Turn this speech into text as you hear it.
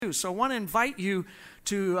So I want to invite you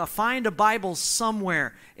to find a Bible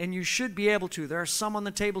somewhere, and you should be able to. There are some on the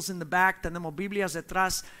tables in the back. Tenemos Biblias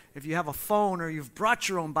detrás. If you have a phone or you've brought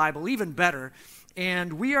your own Bible, even better.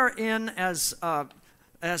 And we are in, as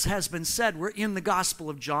has been said, we're in the Gospel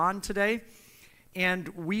of John today. And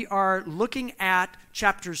we are looking at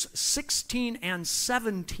chapters 16 and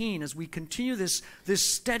 17 as we continue this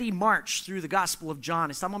steady march through the Gospel of John.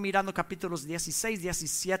 Estamos mirando capítulos 16,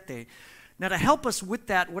 17. Now, to help us with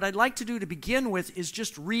that, what I'd like to do to begin with is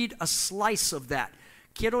just read a slice of that.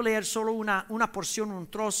 Quiero leer solo una porción, un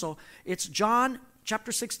trozo. It's John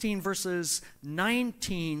chapter 16, verses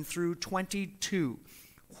 19 through 22.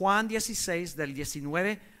 Juan 16, del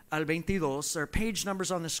 19 al 22. There are page numbers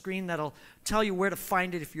on the screen that'll tell you where to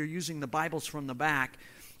find it if you're using the Bibles from the back.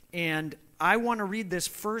 And I want to read this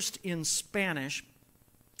first in Spanish,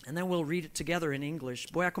 and then we'll read it together in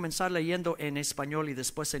English. Voy a comenzar leyendo en español y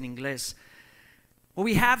después en inglés. What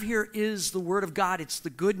we have here is the Word of God. It's the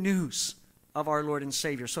good news of our Lord and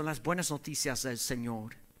Savior. Son las buenas noticias del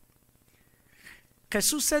Señor.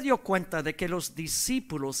 Jesús se dio cuenta de que los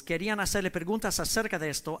discípulos querían hacerle preguntas acerca de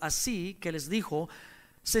esto, así que les dijo: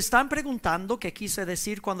 ¿se están preguntando qué quise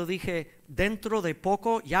decir cuando dije, dentro de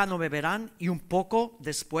poco ya no me verán y un poco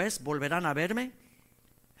después volverán a verme?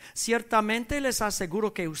 Ciertamente les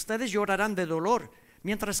aseguro que ustedes llorarán de dolor,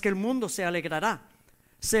 mientras que el mundo se alegrará.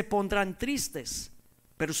 Se pondrán tristes,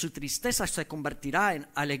 pero su tristeza se convertirá en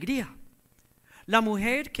alegría. La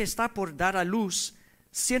mujer que está por dar a luz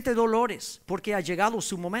siente dolores porque ha llegado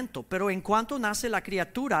su momento, pero en cuanto nace la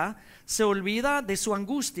criatura, se olvida de su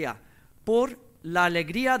angustia por la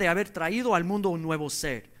alegría de haber traído al mundo un nuevo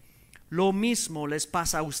ser. Lo mismo les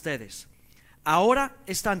pasa a ustedes. Ahora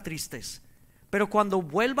están tristes, pero cuando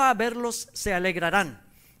vuelva a verlos se alegrarán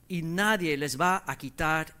y nadie les va a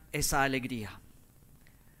quitar esa alegría.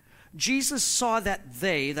 Jesus saw that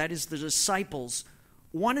they, that is the disciples,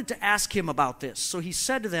 wanted to ask him about this. So he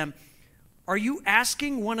said to them, are you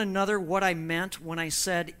asking one another what I meant when I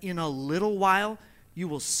said, in a little while you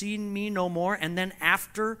will see me no more, and then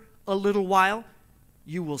after a little while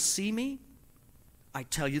you will see me? I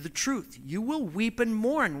tell you the truth, you will weep and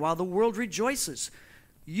mourn while the world rejoices.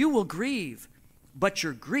 You will grieve, but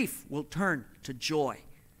your grief will turn to joy.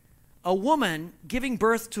 A woman giving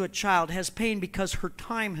birth to a child has pain because her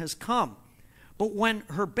time has come. But when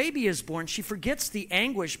her baby is born, she forgets the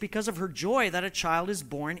anguish because of her joy that a child is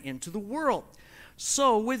born into the world.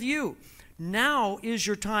 So with you, now is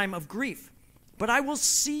your time of grief. But I will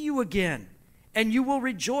see you again, and you will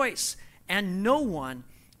rejoice, and no one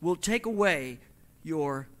will take away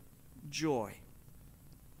your joy.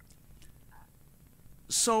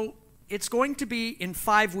 So it's going to be in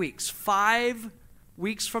 5 weeks. 5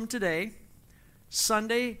 weeks from today,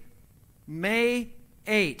 Sunday, May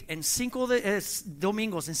 8, en 5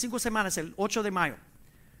 domingos, en 5 semanas, el 8 de mayo.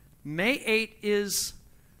 May 8 is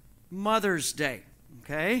Mother's Day,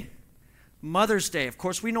 okay? Mother's Day. Of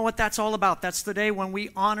course, we know what that's all about. That's the day when we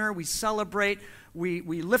honor, we celebrate, we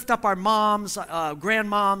lift up our moms,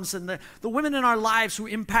 grandmoms, and the women in our lives who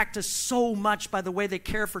impact us so much by the way they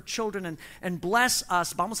care for children and bless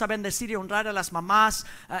us. Vamos a bendecir y honrar a las mamás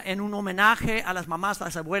en un homenaje a las mamás,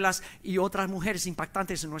 las abuelas y otras mujeres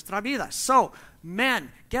impactantes en nuestra vida. So,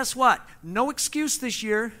 men, guess what? No excuse this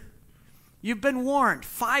year. You've been warned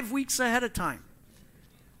 5 weeks ahead of time.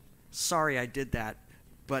 Sorry I did that,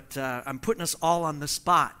 but I'm putting us all on the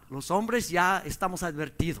spot. Los hombres ya estamos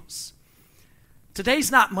advertidos.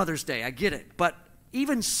 Today's not Mother's Day, I get it. But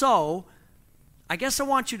even so, I guess I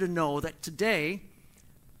want you to know that today,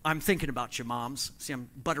 I'm thinking about you, moms. See, I'm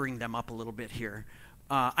buttering them up a little bit here.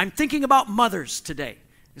 I'm thinking about mothers today.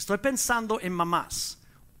 Estoy pensando en mamás.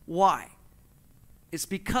 Why? It's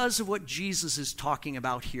because of what Jesus is talking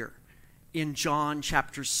about here in John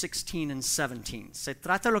chapters 16 and 17. Se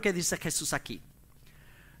trata de lo que dice Jesús aquí.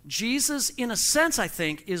 Jesus, in a sense, I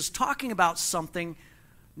think, is talking about something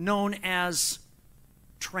known as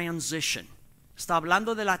transition. Está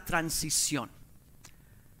hablando de la transición.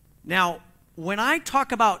 Now, when I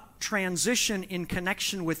talk about transition in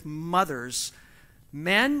connection with mothers,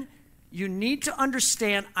 men, you need to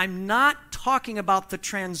understand I'm not talking about the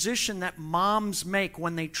transition that moms make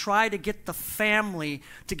when they try to get the family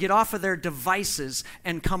to get off of their devices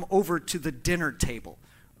and come over to the dinner table.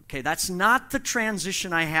 Okay, that's not the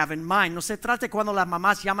transition I have in mind. No se trata cuando las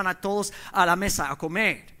mamás llaman a todos a la mesa a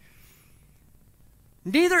comer.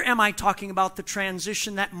 Neither am I talking about the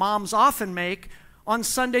transition that moms often make on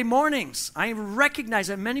Sunday mornings. I recognize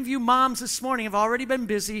that many of you moms this morning have already been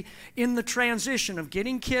busy in the transition of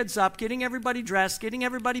getting kids up, getting everybody dressed, getting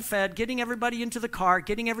everybody fed, getting everybody into the car,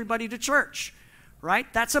 getting everybody to church. right?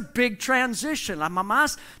 That's a big transition. Las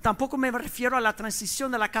mamás, tampoco me refiero a la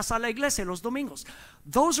transición de la casa a la iglesia los domingos.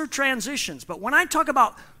 Those are transitions. But when I talk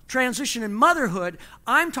about transition in motherhood,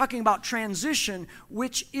 I'm talking about transition,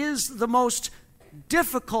 which is the most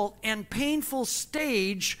difficult and painful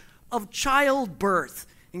stage of childbirth.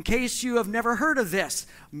 In case you have never heard of this,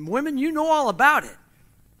 women, you know all about it.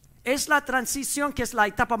 Es la transición que es la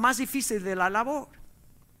etapa más difícil de la labor.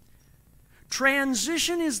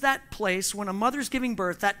 Transition is that place when a mother's giving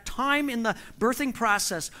birth, that time in the birthing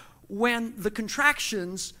process when the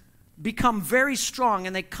contractions become very strong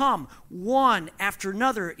and they come one after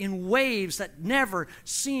another in waves that never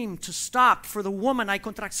seem to stop. For the woman, hay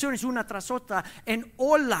contracciones una tras otra en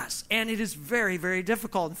olas, and it is very, very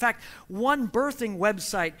difficult. In fact, one birthing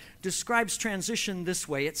website describes transition this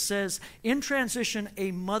way. It says, in transition,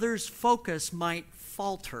 a mother's focus might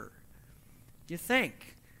falter. You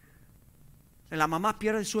think? La mamá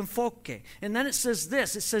pierde su enfoque. And then it says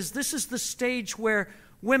this is the stage where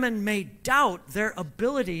women may doubt their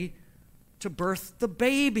ability to birth the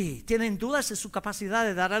baby. Tienen dudas de su capacidad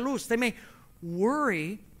de dar a luz. They may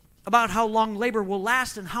worry about how long labor will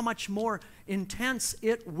last and how much more intense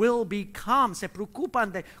it will become. Se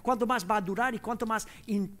preocupan de cuánto más va a durar y cuánto más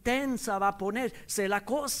intensa va a ponerse la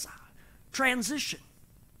cosa. Transition.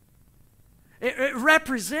 It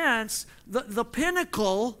represents the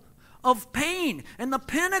pinnacle of pain and the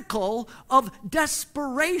pinnacle of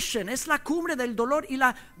desperation. Es la cumbre del dolor y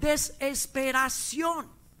la desesperación.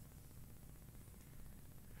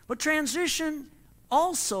 But transition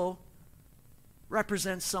also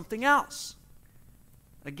represents something else.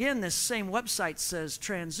 Again, this same website says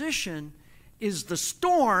transition is the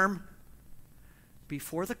storm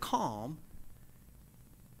before the calm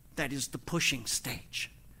that is the pushing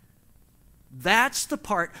stage. That's the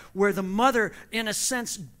part where the mother, in a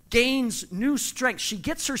sense, gains new strength. She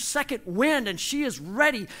gets her second wind, and she is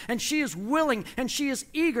ready, and she is willing, and she is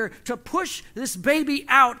eager to push this baby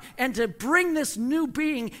out and to bring this new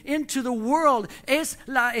being into the world. Es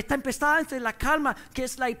la tempestad entre la calma, que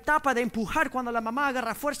es la etapa de empujar, cuando la mamá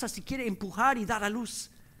agarra fuerzas y quiere empujar y dar a luz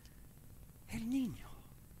el niño.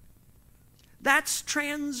 That's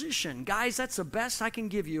transition. Guys, that's the best I can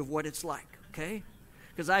give you of what it's like, okay?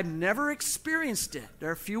 Because I've never experienced it. There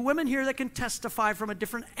are a few women here that can testify from a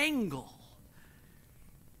different angle.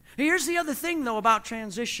 Here's the other thing, though, about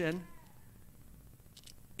transition.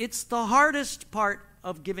 It's the hardest part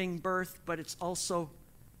of giving birth, but it's also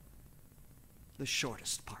the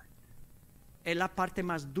shortest part. Es la parte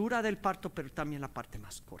más dura del parto, pero también la parte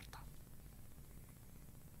más corta.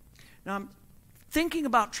 Now, I'm thinking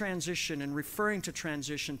about transition and referring to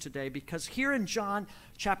transition today because here in John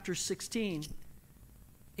chapter 16,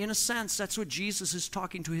 in a sense, that's what Jesus is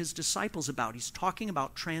talking to his disciples about. He's talking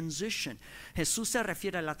about transition. Jesús se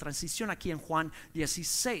refiere a la transición aquí en Juan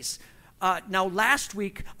 16. Now, last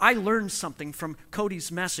week, I learned something from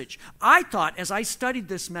Cody's message. I thought, as I studied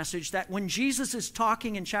this message, that when Jesus is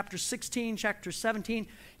talking in chapter 16, chapter 17,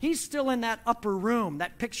 he's still in that upper room,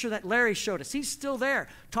 that picture that Larry showed us. He's still there,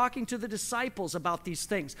 talking to the disciples about these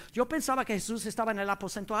things. Yo pensaba que Jesús estaba en el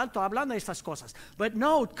aposento alto hablando de estas cosas. But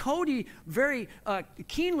no, Cody very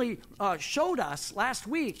keenly showed us last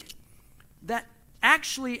week that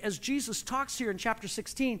actually, as Jesus talks here in chapter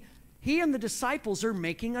 16, he and the disciples are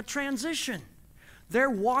making a transition. They're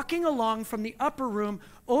walking along from the upper room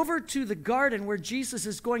over to the garden where Jesus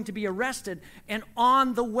is going to be arrested. And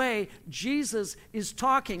on the way, Jesus is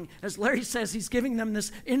talking. As Larry says, he's giving them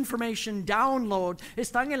this information download.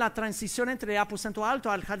 Están en la transición entre el aposento alto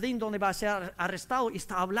al jardín donde va a ser arrestado. Y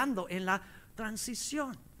está hablando en la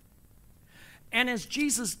transición. And as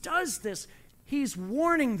Jesus does this, he's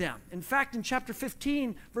warning them. In fact, in chapter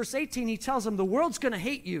 15, verse 18, he tells them, the world's going to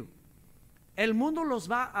hate you. El mundo los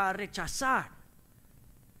va a rechazar.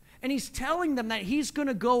 And he's telling them that he's going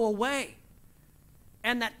to go away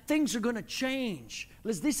and that things are going to change.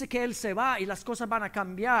 Les dice que él se va y las cosas van a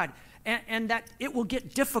cambiar and that it will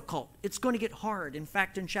get difficult. It's going to get hard. In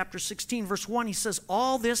fact, in chapter 16, verse 1, he says,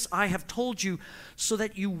 all this I have told you so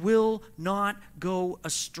that you will not go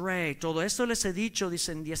astray. Todo esto les he dicho, dice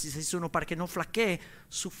en 16:1, para que no flaquee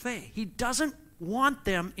su fe. He doesn't want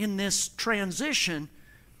them in this transition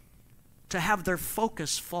to have their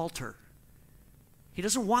focus falter. He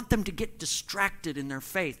doesn't want them to get distracted in their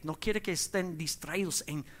faith. No quiere que estén distraídos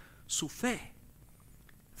en su fe.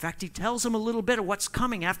 In fact, he tells them a little bit of what's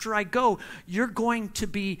coming. After I go, you're going to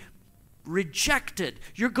be rejected.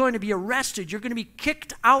 You're going to be arrested. You're going to be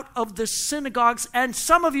kicked out of the synagogues. And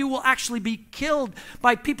some of you will actually be killed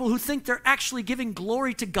by people who think they're actually giving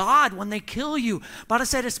glory to God when they kill you. Para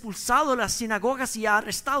ser expulsados de las sinagogas y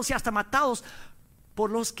arrestados y hasta matados por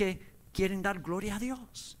los que quieren dar gloria a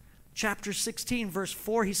Dios. Chapter 16, verse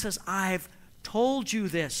 4, he says, I've told you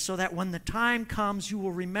this so that when the time comes you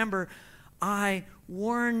will remember I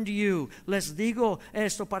warned you. Les digo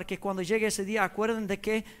esto para que cuando llegue ese día acuerden de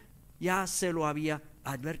que ya se lo había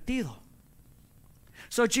advertido.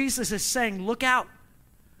 So Jesus is saying, look out.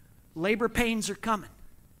 Labor pains are coming.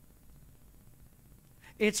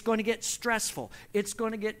 It's going to get stressful. It's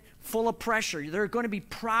going to get full of pressure. There are going to be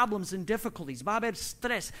problems and difficulties. Va a haber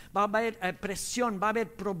stress, va a haber presión, va a haber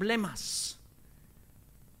problemas.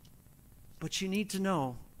 But you need to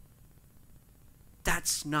know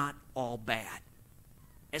that's not all bad.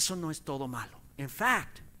 Eso no es todo malo. In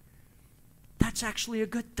fact, that's actually a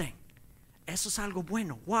good thing. Eso es algo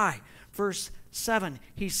bueno. Why? Verse 7,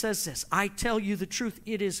 he says this, I tell you the truth,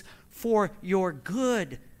 it is for your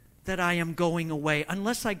good that I am going away.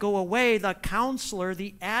 Unless I go away, the counselor,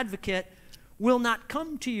 the advocate, will not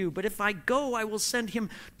come to you. But if I go, I will send him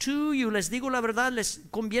to you. Les digo la verdad, les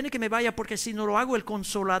conviene que me vaya, porque si no lo hago, el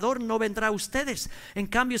consolador no vendrá a ustedes. En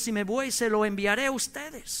cambio, si me voy, se lo enviaré a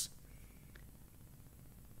ustedes.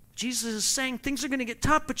 Jesus is saying things are going to get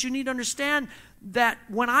tough, but you need to understand that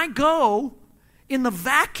when I go, in the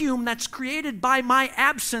vacuum that's created by my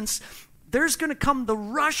absence, there's going to come the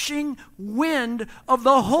rushing wind of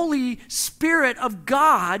the Holy Spirit of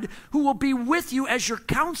God, who will be with you as your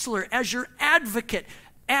counselor, as your advocate,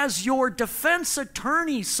 as your defense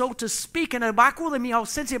attorney, so to speak. En el vacuo de mi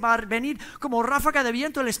ausencia va a venir como ráfaga de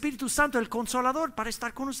viento el Espíritu Santo, el Consolador, para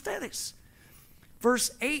estar con ustedes.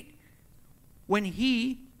 Verse 8, when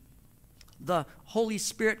He, the Holy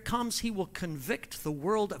Spirit, comes, He will convict the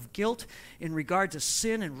world of guilt in regard to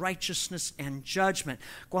sin and righteousness and judgment.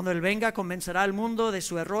 Cuando Él venga, convencerá al mundo de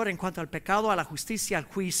su error en cuanto al pecado, a la justicia, al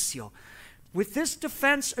juicio. With this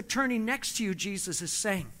defense attorney next to you, Jesus is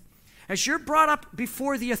saying, as you're brought up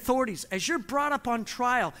before the authorities, as you're brought up on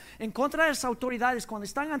trial, en contra de las autoridades, cuando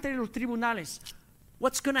están ante los tribunales,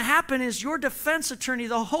 what's going to happen is your defense attorney,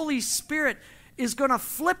 the Holy Spirit, is going to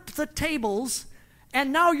flip the tables.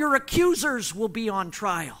 And now your accusers will be on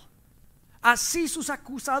trial. Así sus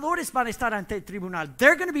acusadores van a estar ante el tribunal.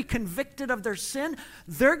 They're going to be convicted of their sin.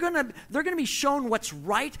 They're going to be shown what's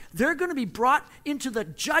right. They're going to be brought into the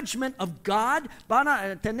judgment of God. Van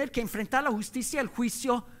a tener que enfrentar la justicia, el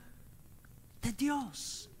juicio de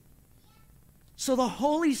Dios. So the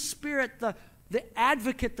Holy Spirit, the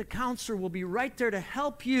advocate, the counselor, will be right there to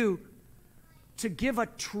help you to give a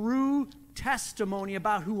true testimony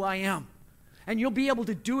about who I am. And you'll be able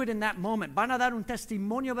to do it in that moment. Van a dar un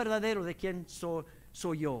testimonio verdadero de quién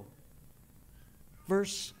soy yo.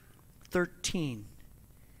 Verse 13.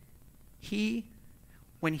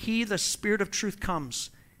 When He, the Spirit of truth,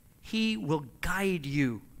 comes, He will guide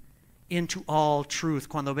you into all truth.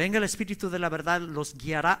 Cuando venga el Espíritu de la verdad, los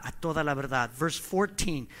guiará a toda la verdad. Verse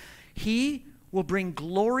 14. He will bring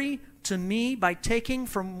glory to me by taking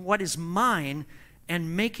from what is mine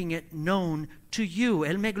and making it known to you.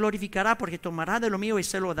 Él me glorificará porque tomará de lo mío y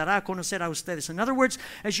se lo dará a conocer a ustedes. In other words,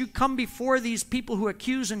 as you come before these people who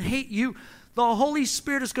accuse and hate you, the Holy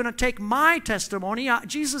Spirit is going to take my testimony.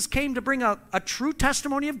 Jesus came to bring a true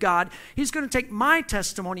testimony of God. He's going to take my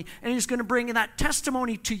testimony and He's going to bring that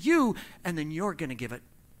testimony to you, and then you're going to give it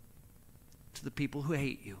to the people who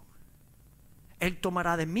hate you. Él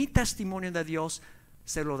tomará de mi testimonio de Dios,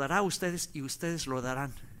 se lo dará a ustedes y ustedes lo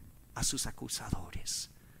darán a sus acusadores.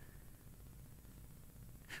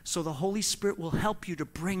 So the Holy Spirit will help you to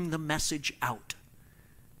bring the message out.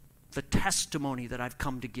 The testimony that I've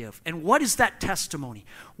come to give. And what is that testimony?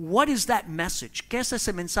 What is that message? ¿Qué es ese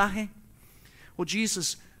mensaje? Well,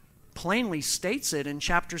 Jesus plainly states it in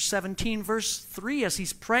chapter 17, verse 3. As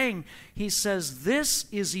He's praying, He says, this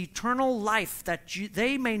is eternal life, that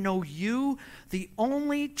they may know you, the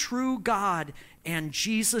only true God, and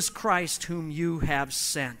Jesus Christ, whom you have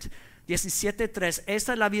sent. 17:3.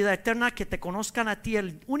 Esta es la vida eterna, que te conozcan a ti,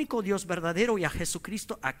 el único Dios verdadero, y a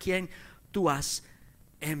Jesucristo, a quien tú has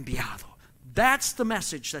enviado. That's the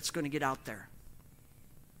message that's going to get out there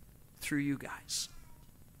through you guys.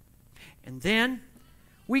 And then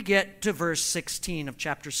we get to verse 16 of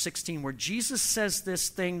chapter 16, where Jesus says this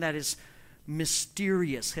thing that is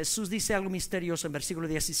mysterious. Jesús dice algo misterioso en versículo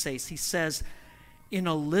 16. He says, in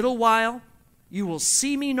a little while you will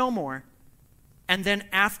see me no more, and then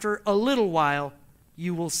after a little while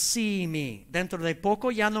you will see me. Dentro de poco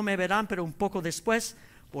ya no me verán, pero un poco después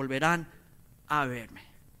volverán a verme.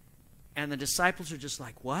 And the disciples are just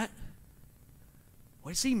like, what?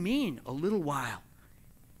 What does He mean? A little while,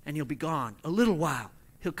 and He'll be gone. A little while,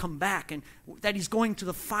 he'll come back and that he's going to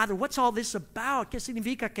the Father. What's all this about? ¿Qué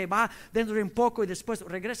significa que va dentro de un poco y después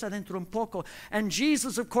regresa dentro de un poco? And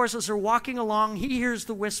Jesus, of course, as they're walking along, he hears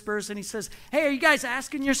the whispers and he says, hey, are you guys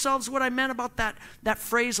asking yourselves what I meant about that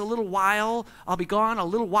phrase, a little while, I'll be gone, a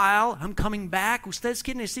little while, I'm coming back? ¿Ustedes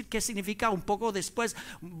quieren decir qué significa un poco después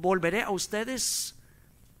volveré a ustedes?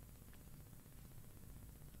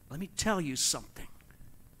 Let me tell you something.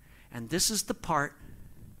 And this is the part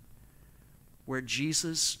where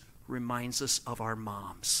Jesus reminds us of our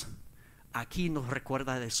moms. Aquí nos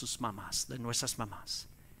recuerda de sus mamás, de nuestras mamás.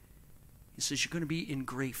 He says, you're going to be in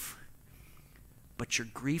grief, but your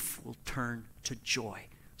grief will turn to joy.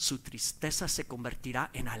 Su tristeza se convertirá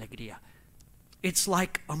en alegría. It's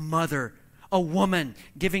like a mother, a woman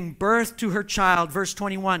giving birth to her child. Verse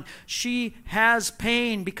 21, she has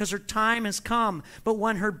pain because her time has come. But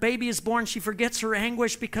when her baby is born, she forgets her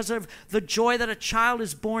anguish because of the joy that a child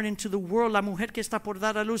is born into the world. La mujer que está por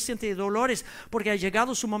dar a luz siente dolores porque ha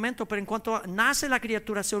llegado su momento, pero en cuanto nace la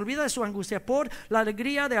criatura, se olvida de su angustia por la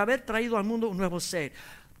alegría de haber traído al mundo un nuevo ser.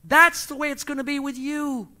 That's the way it's going to be with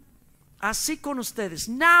you. Así con ustedes.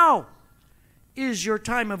 Now is your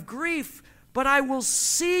time of grief. But I will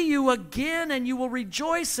see you again and you will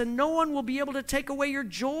rejoice and no one will be able to take away your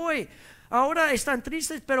joy. Ahora están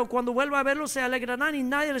tristes, pero cuando vuelva a verlos se alegrarán y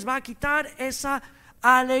nadie les va a quitar esa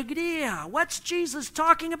alegría. What's Jesus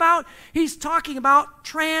talking about? He's talking about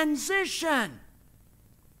transition.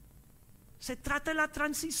 Se trata de la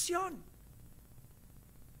transición.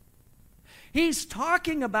 He's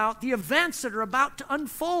talking about the events that are about to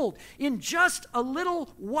unfold. In just a little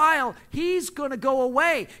while, he's going to go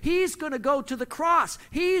away. He's going to go to the cross.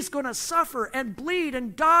 He's going to suffer and bleed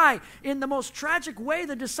and die in the most tragic way.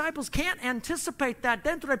 The disciples can't anticipate that.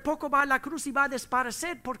 Dentro de poco va a la cruz y va a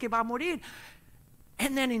desaparecer porque va a morir.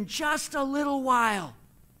 And then in just a little while,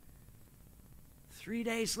 3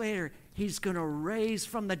 days later, he's going to raise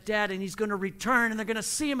from the dead and he's going to return and they're going to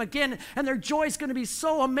see him again and their joy is going to be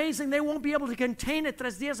so amazing they won't be able to contain it.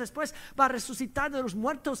 3 días después va a resucitar de los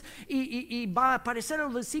muertos y va a aparecer a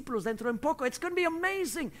los discípulos dentro de un poco. It's going to be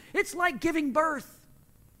amazing. It's like giving birth.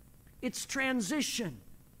 It's transition.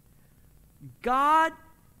 God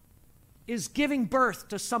is giving birth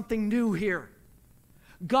to something new here.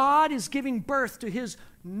 God is giving birth to his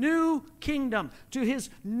new kingdom, to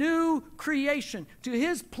his new creation, to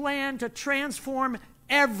his plan to transform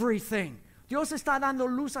everything. Dios está dando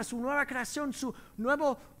luz a su nueva creación, su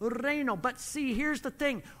nuevo reino. But see, here's the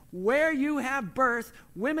thing. Where you have birth,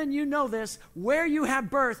 women, you know this, where you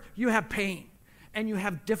have birth, you have pain. And you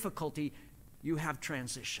have difficulty, you have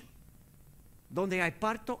transition. Donde hay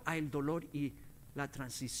parto, hay el dolor y la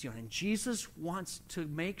transición. And Jesus wants to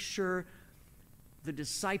make sure the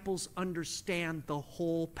disciples understand the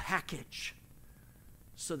whole package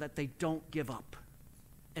so that they don't give up.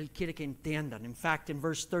 Él quiere que entiendan. In fact, in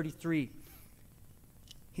verse 33,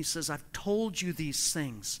 he says, I've told you these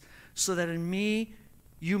things so that in me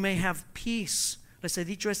you may have peace. Les he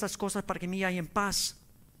dicho estas cosas para que en mí haya paz.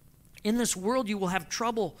 In this world you will have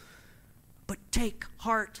trouble, but take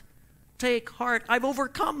heart. Take heart. I've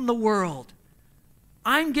overcome the world.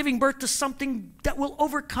 I'm giving birth to something that will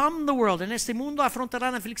overcome the world. En este mundo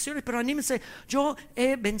afrontarán aflicciones, pero anímense, yo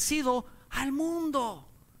he vencido al mundo.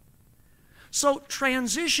 So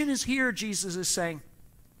transition is here, Jesus is saying.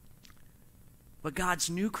 But God's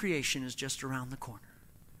new creation is just around the corner.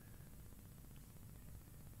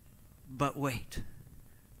 But wait,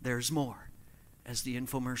 there's more. As the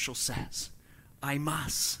infomercial says, hay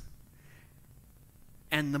más.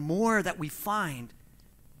 And the more that we find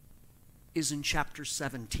is in chapter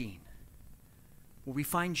 17, where we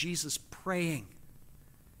find Jesus praying.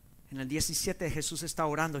 En el 17 Jesús está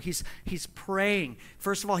orando. He's praying.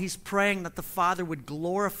 First of all, he's praying that the Father would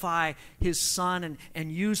glorify his Son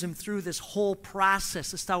and use him through this whole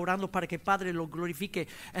process. Está orando para que el Padre lo glorifique.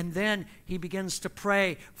 And then he begins to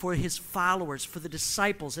pray for his followers, for the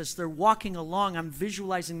disciples. As they're walking along, I'm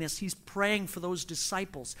visualizing this. He's praying for those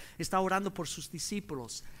disciples. Está orando por sus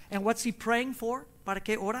discípulos. And what's he praying for? ¿Para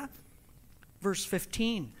qué ora? Verse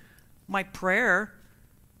 15, my prayer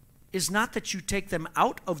is not that you take them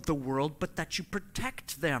out of the world, but that you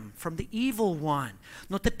protect them from the evil one.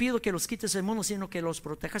 No te pido que los quites del mundo, sino que los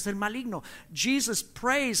protejas del maligno. Jesus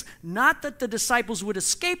prays not that the disciples would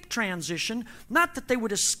escape transition, not that they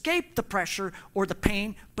would escape the pressure or the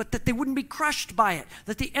pain, but that they wouldn't be crushed by it,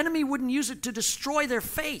 that the enemy wouldn't use it to destroy their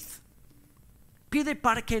faith. Pide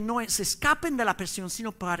para que no se escapen de la presión,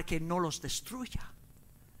 sino para que no los destruya.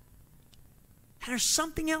 And there's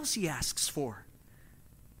something else he asks for.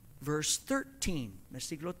 Verse 13,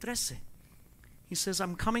 versículo 13. He says,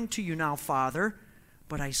 I'm coming to you now, Father,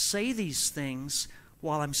 but I say these things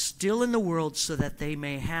while I'm still in the world, so that they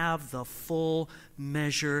may have the full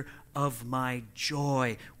measure of my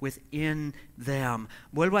joy within them.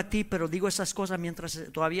 Vuelvo a ti, pero digo esas cosas mientras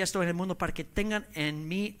todavía estoy en el mundo, para que tengan en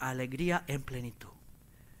mí alegría en plenitud.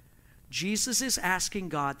 Jesus is asking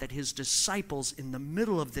God that his disciples in the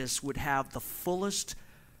middle of this would have the fullest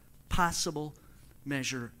possible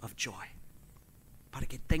measure of joy. Para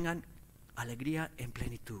que tengan alegría en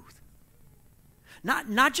plenitud.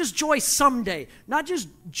 Not just joy someday, not just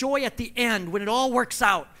joy at the end when it all works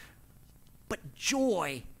out, but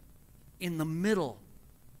joy in the middle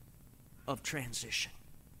of transition.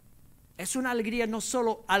 Es una alegría no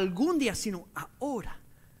solo algún día, sino ahora.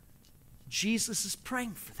 Jesus is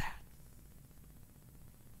praying for that.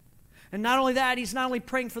 And not only that, he's not only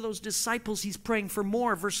praying for those disciples, he's praying for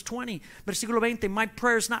more. Verse 20, versículo 20, my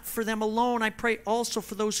prayer is not for them alone. I pray also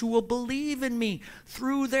for those who will believe in me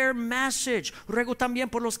through their message. Ruego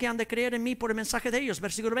también por los que han de creer en mí por el mensaje de ellos.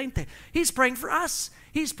 Versículo 20, he's praying for us.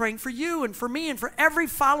 He's praying for you and for me and for every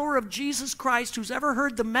follower of Jesus Christ who's ever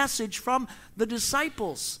heard the message from the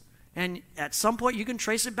disciples. And at some point you can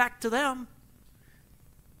trace it back to them.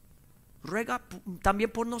 Ruega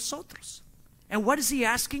también por nosotros. And what is he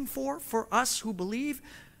asking for us who believe?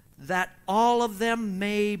 That all of them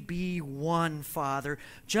may be one, Father,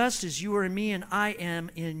 just as you are in me and I am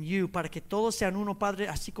in you, para que todos sean uno, Padre,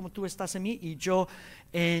 así como tú estás en mí y yo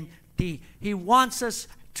en ti. He wants us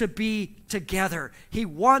to be together. He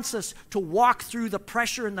wants us to walk through the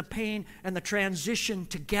pressure and the pain and the transition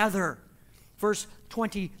together. Verse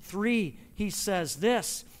 23, he says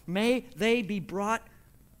this, may they be brought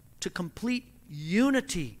to complete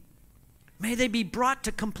unity. May they be brought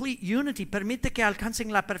to complete unity. Permite que alcancen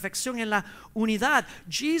la perfección en la unidad.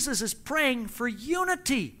 Jesus is praying for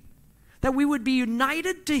unity. That we would be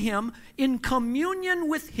united to him, in communion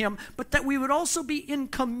with him, but that we would also be in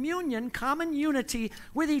communion, common unity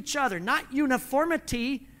with each other. Not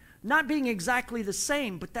uniformity, not being exactly the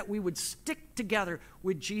same, but that we would stick together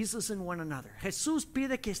with Jesus and one another. Jesús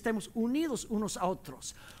pide que estemos unidos unos a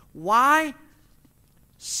otros. Why?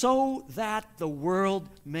 So that the world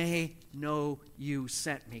may know you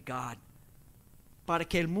sent me, God. Para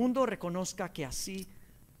que el mundo reconozca que así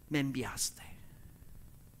me enviaste.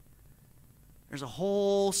 There's a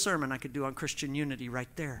whole sermon I could do on Christian unity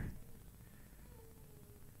right there.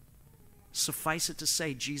 Suffice it to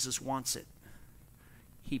say, Jesus wants it.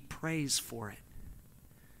 He prays for it.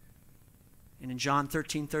 And in John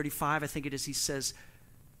 13:35, I think it is, he says,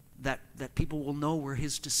 that people will know we're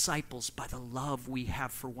his disciples by the love we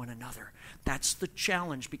have for one another. That's the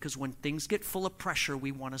challenge, because when things get full of pressure,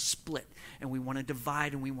 we want to split, and we want to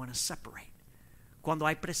divide, and we want to separate. Cuando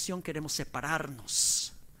hay presión, queremos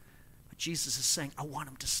separarnos. But Jesus is saying, I want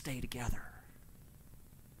them to stay together.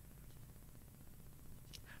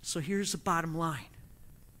 So here's the bottom line.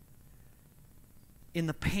 In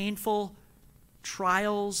the painful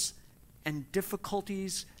trials and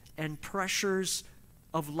difficulties and pressures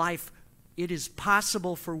of life, it is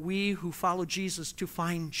possible for we who follow Jesus to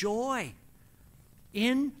find joy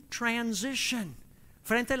in transition.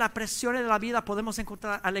 Frente a las presiones de la vida podemos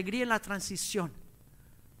encontrar alegría en la transición.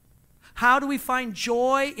 How do we find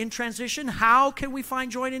joy in transition? How can we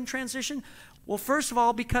find joy in transition? Well, first of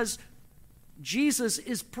all, because Jesus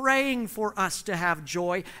is praying for us to have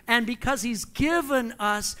joy, and because he's given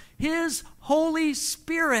us his Holy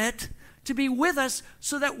Spirit to be with us,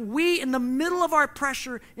 so that we, in the middle of our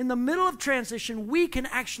pressure, in the middle of transition, we can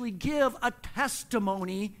actually give a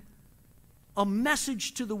testimony, a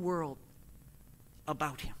message to the world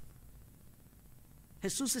about him.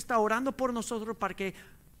 Jesús está orando por nosotros para que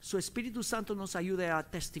su Espíritu Santo nos ayude a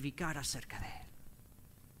testificar acerca de él.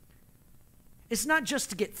 It's not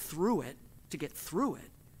just to get through it, it's to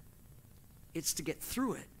get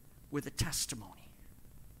through it with a testimony.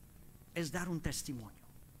 Es dar un testimonio.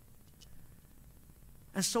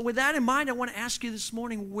 And so with that in mind, I want to ask you this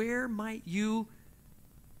morning, where might you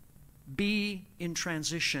be in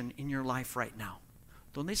transition in your life right now?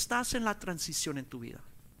 ¿Dónde estás en la transición en tu vida?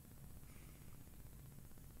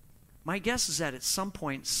 My guess is that at some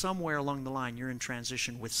point, somewhere along the line, you're in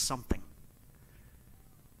transition with something.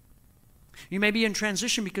 You may be in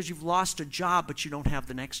transition because you've lost a job, but you don't have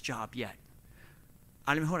the next job yet.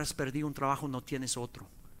 A lo mejor has perdido un trabajo, no tienes otro.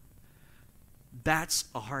 That's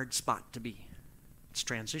a hard spot to be. It's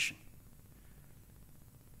transition.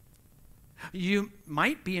 You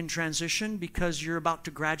might be in transition because you're about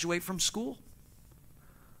to graduate from school.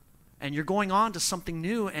 And you're going on to something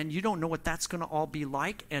new, and you don't know what that's going to all be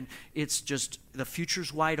like. And it's just, the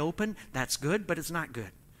future's wide open. That's good, but it's not good.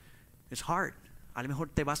 It's hard. A lo mejor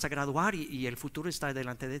te vas a graduar y el futuro está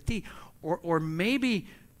delante de ti. Or maybe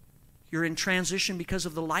You're in transition because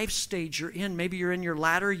of the life stage you're in. Maybe you're in your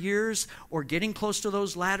latter years or getting close to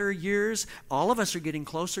those latter years. All of us are getting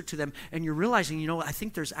closer to them. And you're realizing, I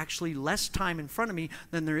think there's actually less time in front of me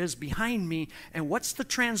than there is behind me. And what's the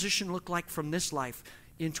transition look like from this life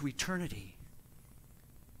into eternity?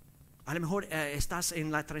 A lo mejor estás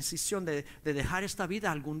en la transición de dejar esta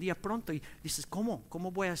vida algún día pronto y dices, ¿cómo?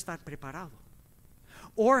 ¿Cómo voy a estar preparado?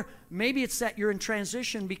 Or maybe it's that you're in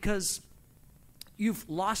transition because you've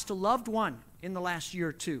lost a loved one in the last year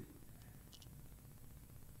or two.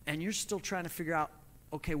 And you're still trying to figure out,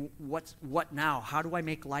 okay, what now? How do I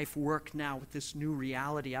make life work now with this new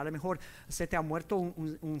reality? A lo mejor se te ha muerto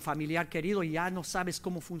un familiar querido y ya no sabes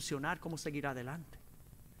cómo funcionar, cómo seguir adelante.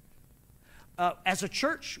 As a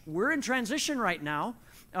church, we're in transition right now.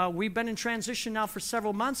 We've been in transition now for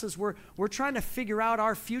several months as we're trying to figure out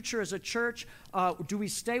our future as a church. Do we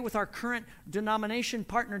stay with our current denomination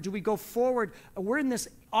partner? Do we go forward? We're in this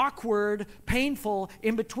awkward, painful,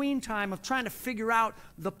 in-between time of trying to figure out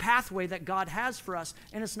the pathway that God has for us.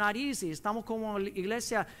 And it's not easy. Estamos como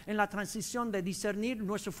iglesia en la transición de discernir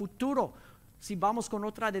nuestro futuro, si vamos con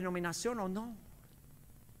otra denominación o no.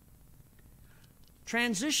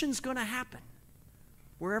 Transition's going to happen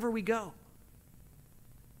wherever we go.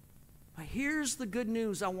 But here's the good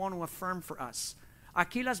news I want to affirm for us.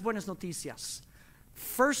 Aquí las buenas noticias.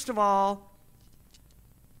 First of all,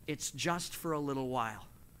 it's just for a little while.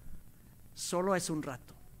 Solo es un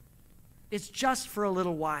rato. It's just for a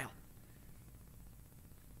little while.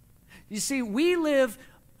 You see, we live,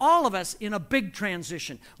 all of us, in a big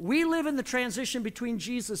transition. We live in the transition between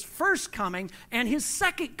Jesus' first coming and his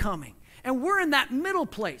second coming. And we're in that middle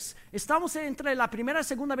place. Estamos entre la primera y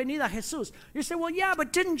segunda venida de Jesús. You say, well, yeah,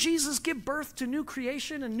 but didn't Jesus give birth to new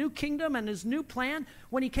creation and new kingdom and his new plan?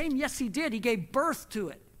 When he came, yes, he did. He gave birth to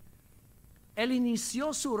it. Él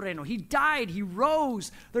inició su reino. He died. He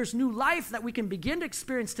rose. There's new life that we can begin to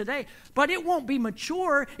experience today. But it won't be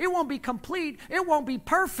mature. It won't be complete. It won't be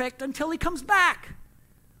perfect until he comes back.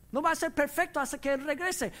 No va a ser perfecto hasta que él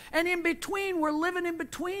regrese. And in between, we're living in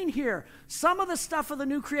between here. Some of the stuff of the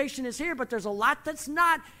new creation is here, but there's a lot that's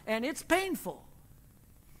not, and it's painful.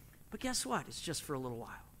 But guess what? It's just for a little while.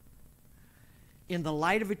 In the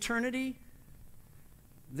light of eternity,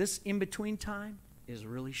 this in-between time is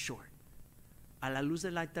really short. A la luz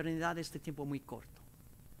de la eternidad, este tiempo muy corto.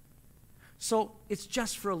 So it's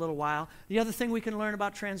just for a little while. The other thing we can learn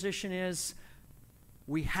about transition is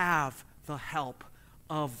we have the help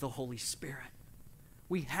of the Holy Spirit.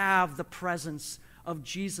 We have the presence of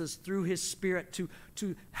Jesus through his Spirit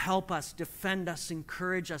to help us, defend us,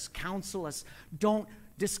 encourage us, counsel us. Don't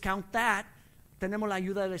discount that. Tenemos la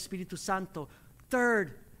ayuda del Espíritu Santo.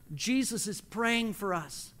 Third, Jesus is praying for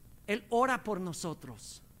us. Él ora por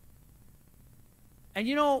nosotros. And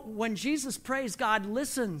when Jesus prays, God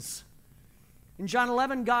listens. In John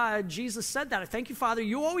 11, Jesus said that. Thank you, Father,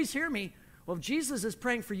 you always hear me. Well, if Jesus is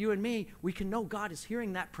praying for you and me, we can know God is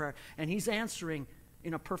hearing that prayer, and he's answering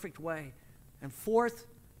in a perfect way. And fourth,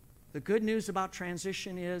 the good news about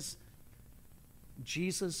transition is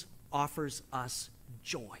Jesus offers us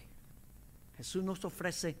joy. Jesús nos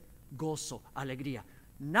ofrece gozo, alegría.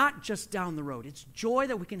 Not just down the road. It's joy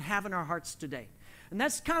that we can have in our hearts today. And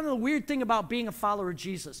that's kind of the weird thing about being a follower of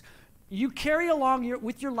Jesus. You carry along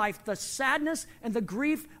with your life the sadness and the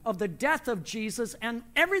grief of the death of Jesus and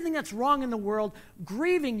everything that's wrong in the world,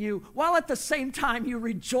 grieving you, while at the same time you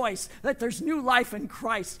rejoice that there's new life in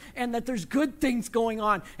Christ and that there's good things going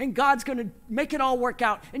on and God's going to make it all work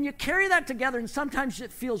out. And you carry that together, and sometimes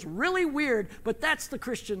it feels really weird, but that's the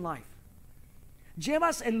Christian life.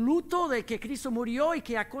 Llevas el luto de que Cristo murió y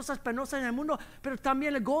que hay cosas penosas en el mundo, pero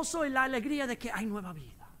también el gozo y la alegría de que hay nueva vida.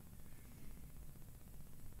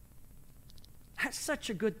 That's such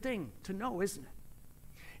a good thing to know, isn't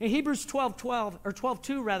it? In Hebrews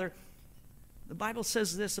 12:2, the Bible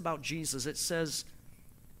says this about Jesus. It says,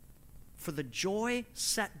 for the joy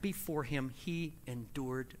set before him, he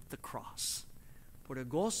endured the cross. Por el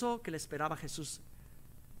gozo que le esperaba Jesús,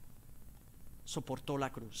 soportó la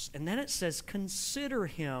cruz. And then it says, consider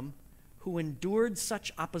him who endured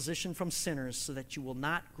such opposition from sinners, so that you will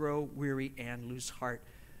not grow weary and lose heart.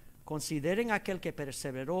 Consideren aquel que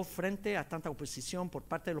perseveró frente a tanta oposición por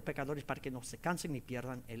parte de los pecadores, para que no se cansen ni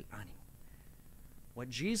pierdan el ánimo.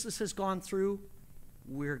 What Jesus has gone through,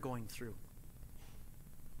 we're going through.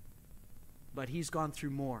 But he's gone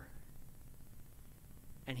through more,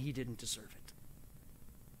 and he didn't deserve it.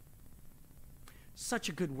 Such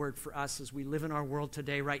a good word for us as we live in our world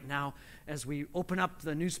today, right now, as we open up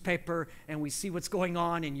the newspaper and we see what's going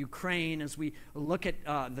on in Ukraine, as we look at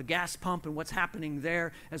the gas pump and what's happening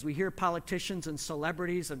there, as we hear politicians and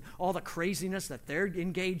celebrities and all the craziness that they're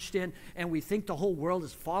engaged in, and we think the whole world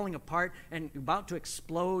is falling apart and about to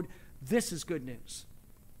explode. This is good news.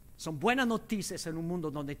 Son buenas noticias en un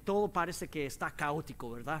mundo donde todo parece que está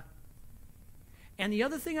caótico, ¿verdad? And the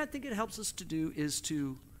other thing I think it helps us to do is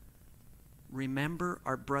to remember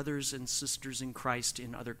our brothers and sisters in Christ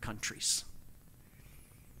in other countries.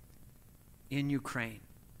 In Ukraine,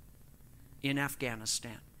 in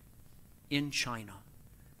Afghanistan, in China,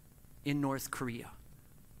 in North Korea.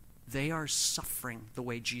 They are suffering the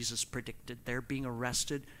way Jesus predicted. They're being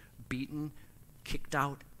arrested, beaten, kicked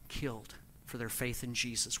out, killed for their faith in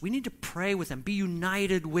Jesus. We need to pray with them, be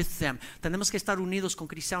united with them. Tenemos que estar unidos con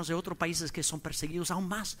cristianos de otros países que son perseguidos aún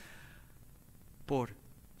más por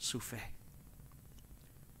su fe.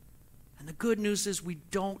 And the good news is we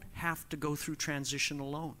don't have to go through transition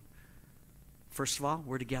alone. First of all,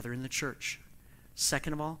 we're together in the church.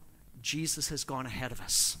 Second of all, Jesus has gone ahead of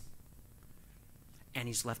us. And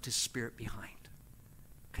He's left His Spirit behind.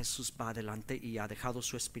 Jesús va adelante y ha dejado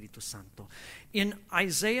su Espíritu Santo. In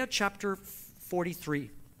Isaiah chapter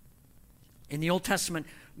 43, in the Old Testament,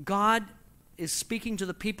 God is speaking to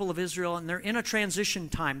the people of Israel, and they're in a transition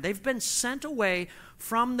time. They've been sent away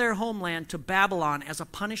from their homeland to Babylon as a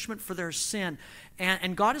punishment for their sin.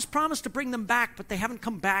 And God has promised to bring them back, but they haven't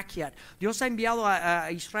come back yet. Dios ha enviado a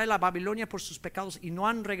Israel a Babilonia por sus pecados y no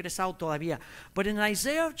han regresado todavía. But in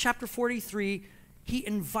Isaiah chapter 43, He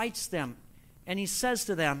invites them, and He says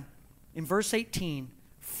to them in verse 18,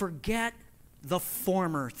 forget the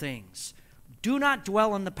former things. Do not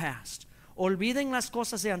dwell in the past. Olviden las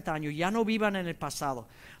cosas de antaño, ya no vivan en el pasado.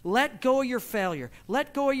 Let go of your failure.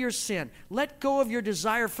 Let go of your sin. Let go of your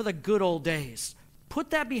desire for the good old days. Put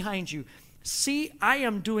that behind you. See, I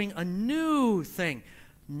am doing a new thing.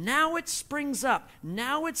 Now it springs up.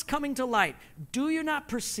 Now it's coming to light. Do you not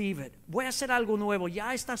perceive it? Voy a hacer algo nuevo.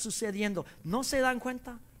 Ya está sucediendo. ¿No se dan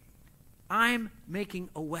cuenta? I'm making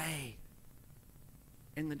a way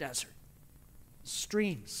in the desert.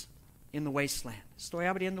 Streams in the wasteland. Estoy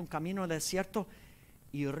abriendo un camino en el desierto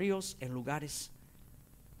y ríos en lugares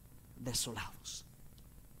desolados.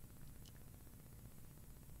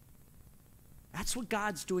 That's what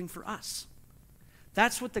God's doing for us.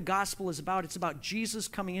 That's what the gospel is about. It's about Jesus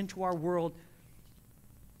coming into our world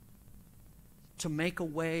to make a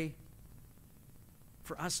way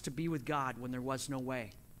for us to be with God when there was no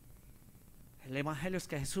way. El evangelio es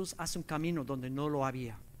que Jesús hace un camino donde no lo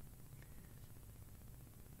había.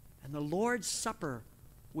 And the Lord's Supper,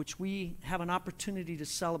 which we have an opportunity to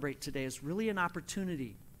celebrate today, is really an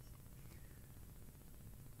opportunity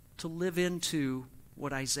to live into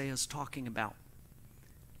what Isaiah is talking about.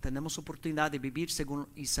 Tenemos oportunidad de vivir según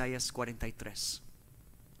Isaías 43.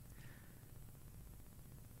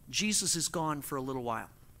 Jesus is gone for a little while,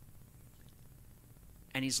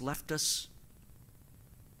 and He's left us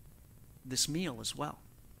this meal as well.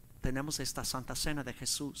 Tenemos esta Santa Cena de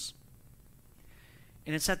Jesús.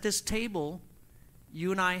 And it's at this table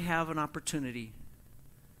you and I have an opportunity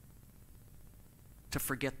to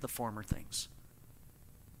forget the former things.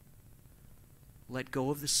 Let go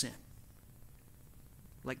of the sin.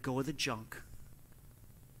 Let go of the junk,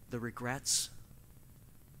 the regrets,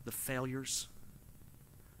 the failures,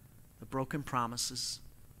 the broken promises.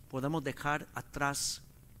 Podemos dejar atrás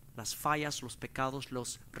las fallas, los pecados,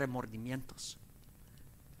 los remordimientos.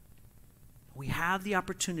 We have the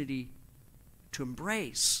opportunity to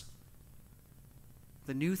embrace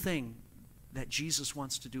the new thing that Jesus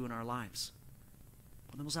wants to do in our lives.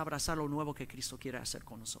 Podemos abrazar lo nuevo que Cristo quiere hacer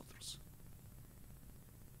con nosotros.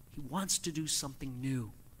 He wants to do something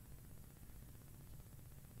new.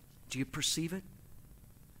 Do you perceive it?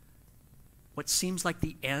 What seems like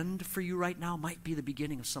the end for you right now might be the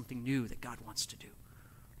beginning of something new that God wants to do.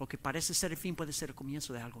 Lo que parece ser el fin puede ser el comienzo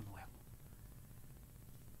de algo nuevo.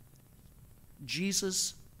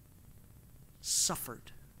 Jesus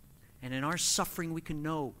suffered, and in our suffering we can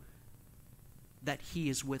know that He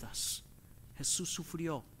is with us. Jesús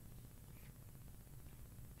sufrió.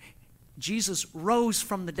 Jesus rose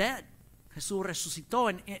from the dead. Jesús resucitó.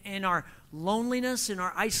 And in our loneliness, in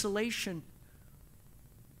our isolation,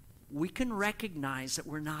 we can recognize that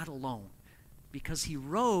we're not alone because He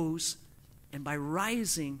rose, and by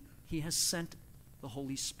rising, He has sent the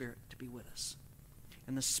Holy Spirit to be with us.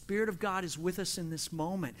 And the Spirit of God is with us in this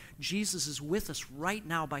moment. Jesus is with us right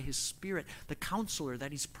now by His Spirit, the Counselor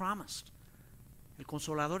that He's promised. El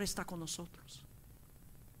Consolador está con nosotros.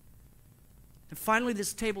 And finally,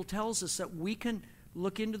 this table tells us that we can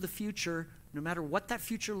look into the future no matter what that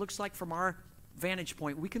future looks like from our vantage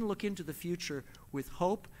point, we can look into the future with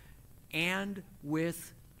hope and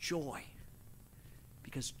with joy.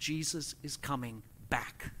 Because Jesus is coming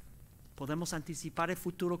back. Podemos anticipar el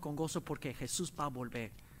futuro con gozo porque Jesús va a volver.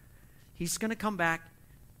 He's going to come back,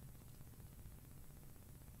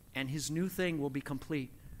 and his new thing will be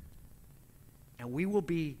complete. And we will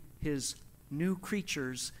be his new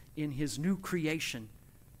creatures in his new creation,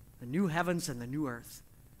 the new heavens and the new earth,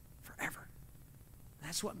 forever.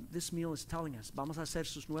 That's what this meal is telling us. Vamos a ser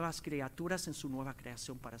sus nuevas criaturas en su nueva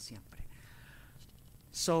creación para siempre.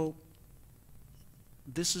 So,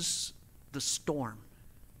 this is the storm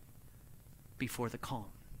before the calm.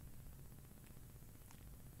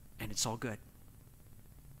 And it's all good.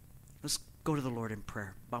 Let's go to the Lord in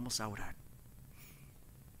prayer. Vamos a orar.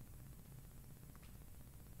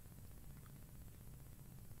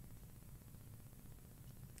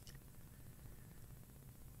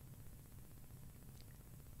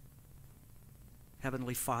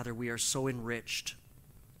 Heavenly Father, we are so enriched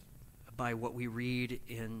by what we read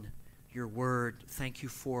in your word. Thank you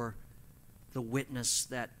for the witness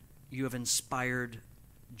that you have inspired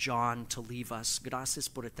John to leave us. Gracias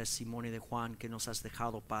por el testimonio de Juan que nos has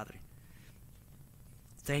dejado, Padre.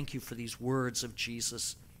 Thank you for these words of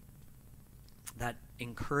Jesus that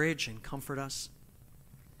encourage and comfort us.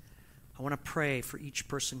 I want to pray for each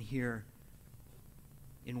person here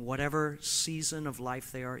in whatever season of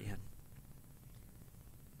life they are in,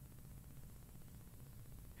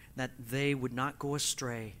 that they would not go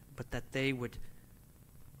astray, but that they would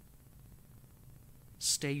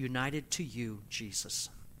stay united to you, Jesus.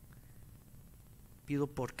 Pido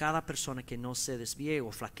por cada persona que no se desvíe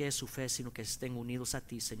o flaquee su fe, sino que estén unidos a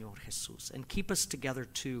ti, Señor Jesús. And keep us together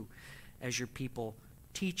too as your people.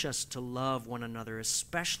 Teach us to love one another,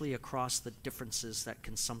 especially across the differences that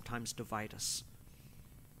can sometimes divide us.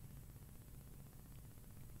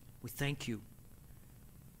 We thank you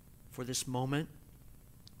for this moment,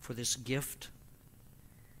 for this gift.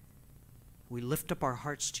 We lift up our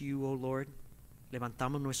hearts to you, O Lord.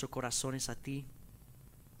 Levantamos nuestros corazones a ti.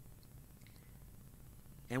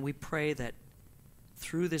 And we pray that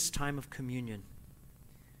through this time of communion,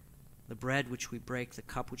 the bread which we break, the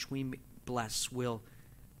cup which we bless, will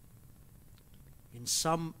in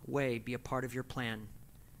some way be a part of your plan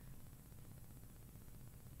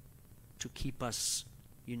to keep us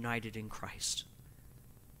united in Christ.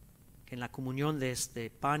 Que en la comunión de este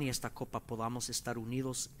pan y esta copa podamos estar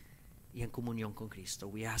unidos y en comunión con Cristo.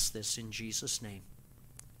 We ask this in Jesus' name.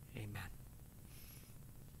 Amen.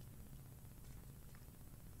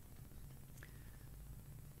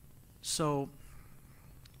 So,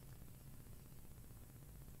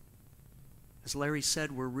 as Larry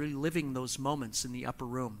said, we're really living those moments in the upper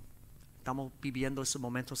room. Estamos viviendo esos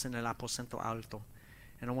momentos en el aposento alto.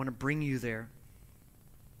 And I want to bring you there.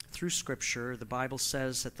 Through Scripture, the Bible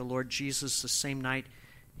says that the Lord Jesus, the same night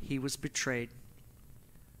he was betrayed,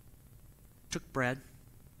 took bread.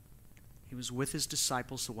 He was with his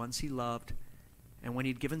disciples, the ones he loved. And when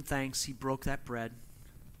he'd given thanks, he broke that bread.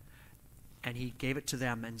 And he gave it to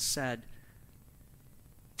them and said,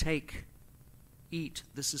 "Take, eat.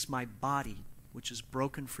 This is my body, which is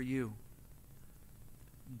broken for you.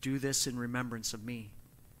 Do this in remembrance of me."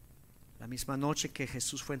 La misma noche que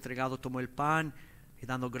Jesús fue entregado, tomó el pan y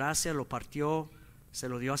dando gracias lo partió, se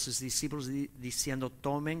lo dio a sus discípulos diciendo: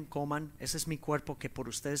 "Tomen, coman. Ese es mi cuerpo que por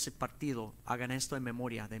ustedes es partido. Hagan esto en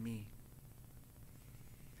memoria de mí."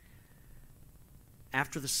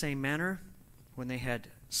 After the same manner, when they had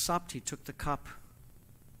supped, he took the cup.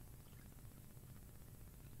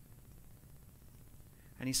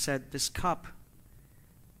 And he said, "This cup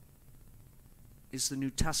is the New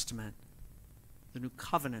Testament, the new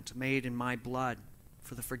covenant made in my blood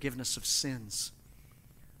for the forgiveness of sins.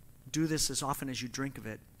 Do this as often as you drink of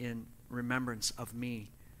it in remembrance of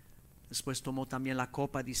me." Después tomó también la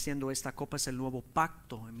copa diciendo: "Esta copa es el nuevo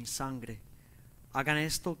pacto en mi sangre. Hagan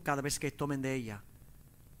esto cada vez que tomen de ella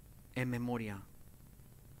en memoria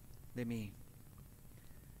de mí."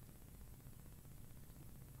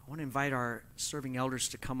 I want to invite our serving elders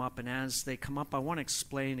to come up, and as they come up, I want to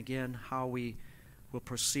explain again how we will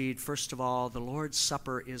proceed. First of all, the Lord's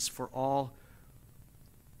Supper is for all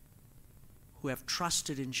who have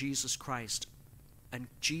trusted in Jesus Christ and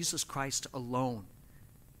Jesus Christ alone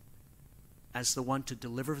as the one to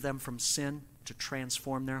deliver them from sin, to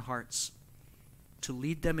transform their hearts, to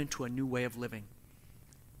lead them into a new way of living.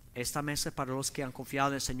 Esta mesa es para los que han confiado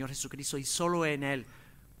en el Señor Jesucristo y solo en Él,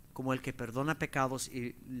 como el que perdona pecados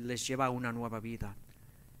y les lleva a una nueva vida.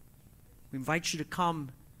 We invite you to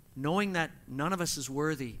come knowing that none of us is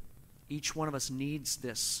worthy. Each one of us needs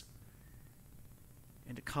this.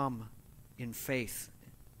 And to come in faith.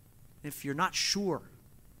 If you're not sure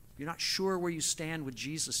where you stand with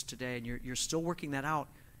Jesus today and you're still working that out,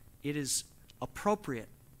 it is appropriate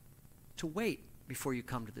to wait before you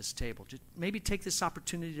come to this table. Just maybe take this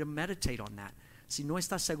opportunity to meditate on that. Si no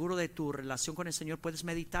estás seguro de tu relación con el Señor, puedes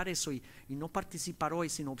meditar eso y no participar hoy,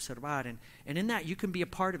 sino observar. And in that, you can be a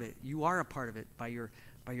part of it. You are a part of it by your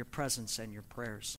presence and your prayers.